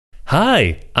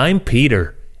Hi, I'm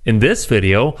Peter. In this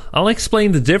video, I'll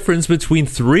explain the difference between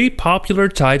three popular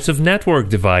types of network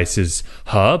devices: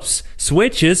 hubs,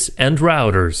 switches, and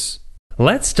routers.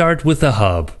 Let's start with a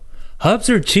hub. Hubs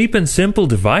are cheap and simple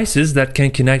devices that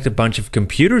can connect a bunch of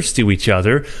computers to each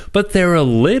other, but they're a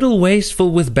little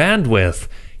wasteful with bandwidth.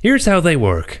 Here's how they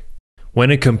work.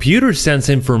 When a computer sends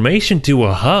information to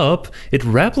a hub, it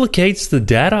replicates the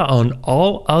data on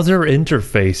all other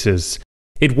interfaces.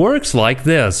 It works like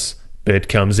this. Bit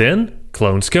comes in,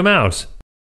 clones come out.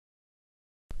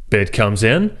 Bit comes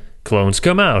in, clones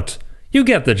come out. You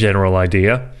get the general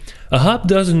idea. A hub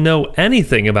doesn't know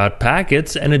anything about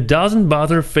packets, and it doesn't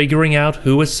bother figuring out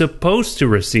who is supposed to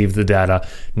receive the data.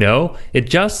 No, it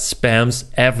just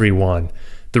spams everyone.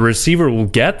 The receiver will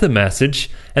get the message,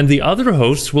 and the other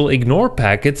hosts will ignore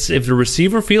packets if the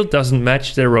receiver field doesn't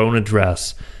match their own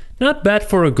address. Not bad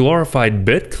for a glorified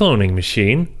bit cloning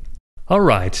machine.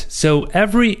 Alright, so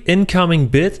every incoming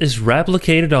bit is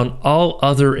replicated on all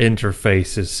other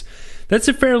interfaces. That's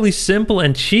a fairly simple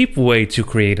and cheap way to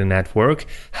create a network.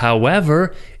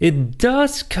 However, it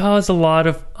does cause a lot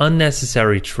of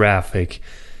unnecessary traffic.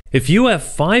 If you have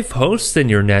 5 hosts in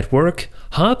your network,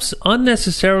 hubs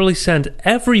unnecessarily send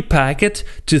every packet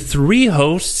to 3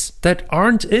 hosts that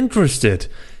aren't interested.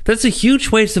 That's a huge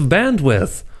waste of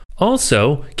bandwidth.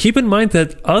 Also, keep in mind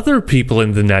that other people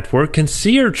in the network can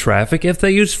see your traffic if they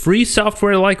use free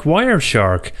software like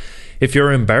Wireshark. If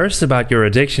you're embarrassed about your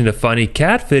addiction to funny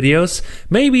cat videos,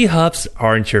 maybe hubs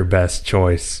aren't your best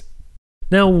choice.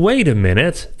 Now wait a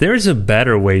minute, there's a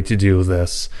better way to do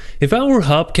this. If our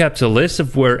hub kept a list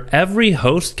of where every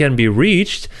host can be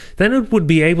reached, then it would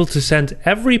be able to send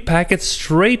every packet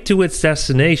straight to its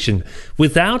destination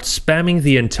without spamming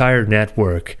the entire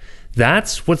network.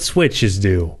 That's what switches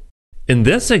do. In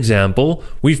this example,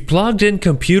 we've plugged in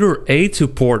computer A to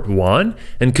port 1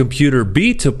 and computer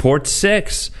B to port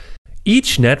 6.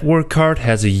 Each network card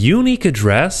has a unique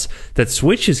address that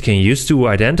switches can use to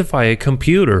identify a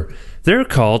computer. They're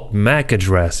called MAC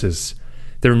addresses.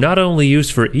 They're not only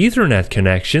used for Ethernet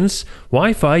connections,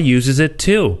 Wi-Fi uses it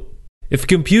too. If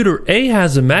computer A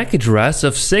has a MAC address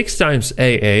of 6 times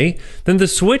AA, then the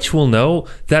switch will know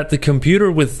that the computer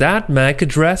with that MAC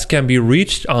address can be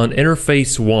reached on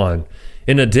interface 1.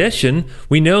 In addition,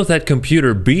 we know that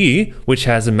computer B, which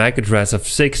has a MAC address of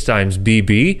 6 times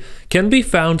BB, can be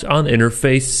found on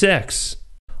interface 6.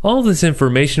 All this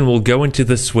information will go into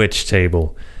the switch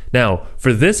table. Now,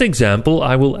 for this example,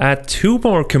 I will add 2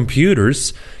 more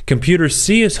computers. Computer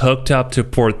C is hooked up to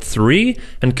port 3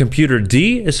 and computer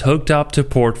D is hooked up to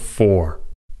port 4.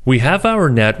 We have our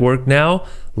network now.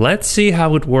 Let's see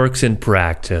how it works in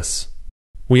practice.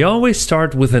 We always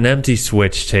start with an empty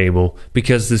switch table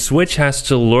because the switch has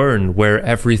to learn where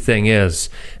everything is.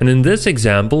 And in this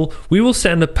example, we will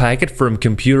send a packet from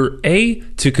computer A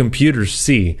to computer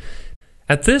C.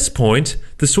 At this point,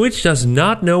 the switch does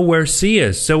not know where C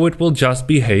is, so it will just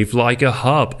behave like a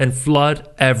hub and flood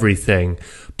everything.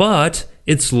 But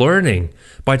it's learning.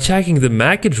 By checking the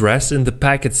MAC address in the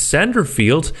packet sender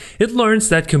field, it learns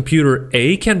that computer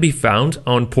A can be found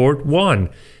on port 1.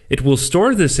 It will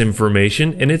store this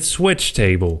information in its switch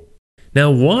table.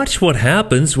 Now watch what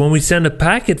happens when we send a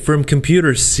packet from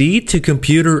computer C to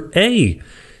computer A.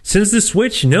 Since the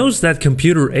switch knows that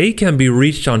computer A can be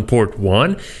reached on port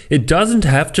 1, it doesn't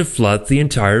have to flood the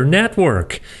entire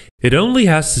network. It only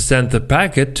has to send the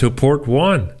packet to port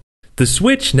 1. The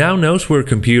switch now knows where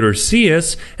computer C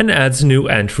is and adds a new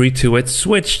entry to its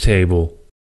switch table.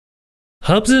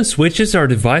 Hubs and switches are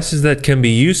devices that can be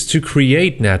used to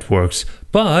create networks,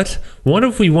 but what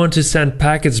if we want to send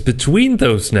packets between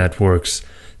those networks?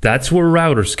 That's where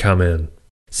routers come in.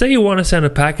 Say you want to send a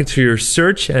packet to your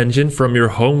search engine from your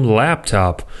home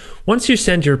laptop. Once you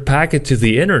send your packet to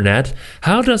the internet,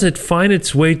 how does it find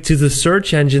its way to the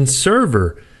search engine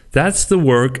server? That's the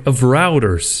work of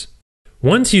routers.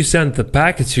 Once you send the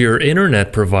packet to your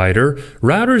internet provider,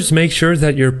 routers make sure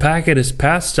that your packet is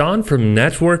passed on from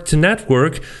network to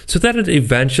network so that it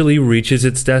eventually reaches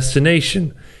its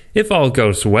destination. If all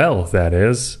goes well, that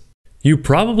is. You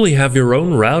probably have your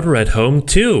own router at home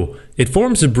too. It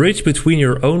forms a bridge between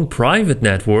your own private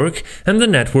network and the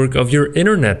network of your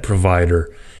internet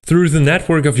provider. Through the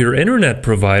network of your internet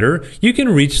provider, you can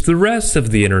reach the rest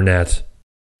of the internet.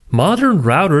 Modern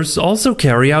routers also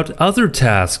carry out other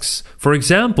tasks. For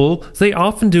example, they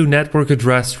often do network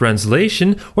address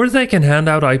translation, or they can hand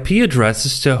out IP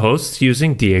addresses to hosts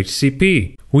using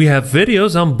DHCP. We have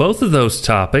videos on both of those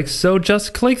topics, so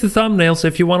just click the thumbnails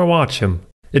if you want to watch them.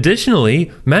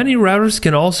 Additionally, many routers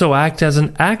can also act as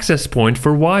an access point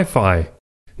for Wi-Fi.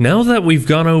 Now that we've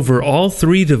gone over all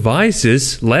 3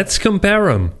 devices, let's compare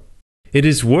them. It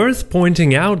is worth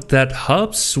pointing out that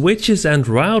hubs, switches, and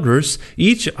routers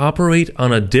each operate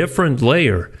on a different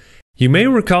layer. You may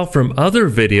recall from other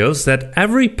videos that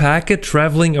every packet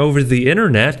traveling over the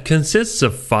internet consists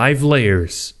of 5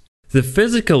 layers. The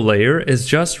physical layer is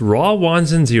just raw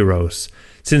ones and zeros.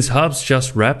 Since hubs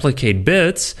just replicate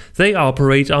bits, they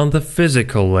operate on the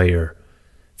physical layer.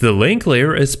 The link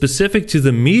layer is specific to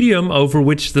the medium over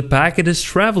which the packet is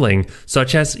traveling,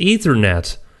 such as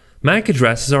Ethernet. MAC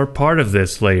addresses are part of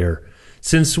this layer.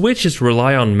 Since switches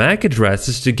rely on MAC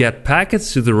addresses to get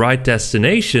packets to the right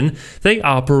destination, they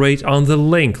operate on the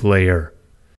link layer.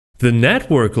 The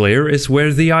network layer is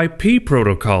where the IP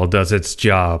protocol does its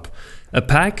job. A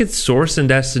packet's source and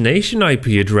destination IP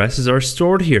addresses are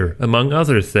stored here, among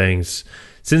other things.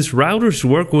 Since routers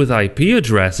work with IP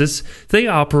addresses, they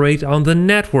operate on the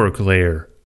network layer.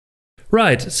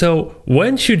 Right, so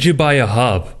when should you buy a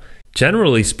hub?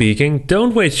 Generally speaking,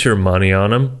 don't waste your money on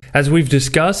them. As we've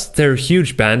discussed, they're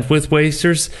huge bandwidth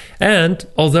wasters, and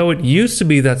although it used to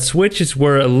be that switches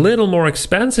were a little more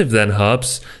expensive than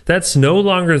hubs, that's no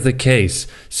longer the case.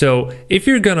 So if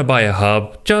you're gonna buy a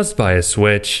hub, just buy a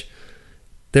switch.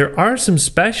 There are some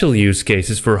special use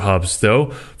cases for hubs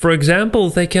though. For example,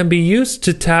 they can be used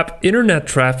to tap internet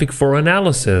traffic for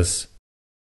analysis.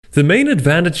 The main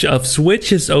advantage of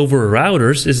switches over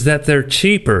routers is that they're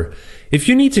cheaper. If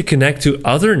you need to connect to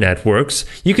other networks,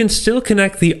 you can still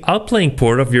connect the uplink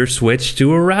port of your switch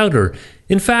to a router.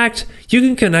 In fact, you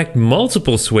can connect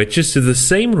multiple switches to the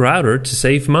same router to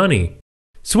save money.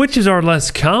 Switches are less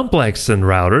complex than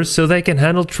routers, so they can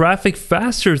handle traffic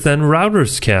faster than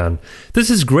routers can. This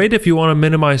is great if you want to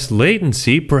minimize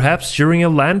latency, perhaps during a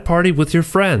LAN party with your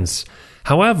friends.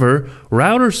 However,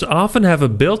 routers often have a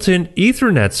built-in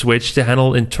Ethernet switch to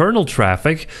handle internal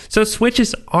traffic, so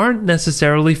switches aren't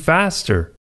necessarily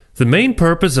faster. The main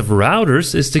purpose of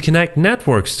routers is to connect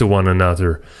networks to one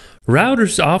another.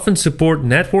 Routers often support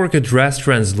network address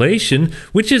translation,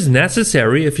 which is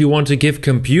necessary if you want to give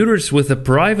computers with a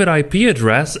private IP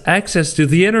address access to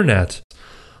the internet.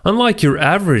 Unlike your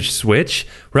average switch,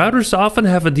 routers often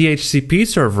have a DHCP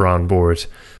server on board.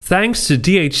 Thanks to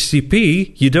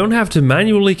DHCP, you don't have to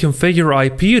manually configure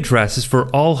IP addresses for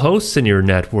all hosts in your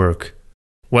network.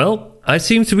 Well, I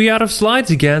seem to be out of slides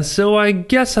again, so I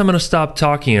guess I'm gonna stop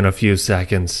talking in a few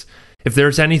seconds. If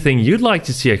there's anything you'd like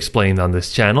to see explained on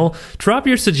this channel, drop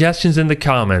your suggestions in the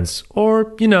comments,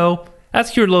 or,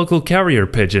 ask your local carrier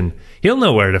pigeon. He'll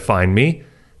know where to find me.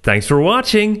 Thanks for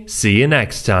watching, see you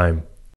next time.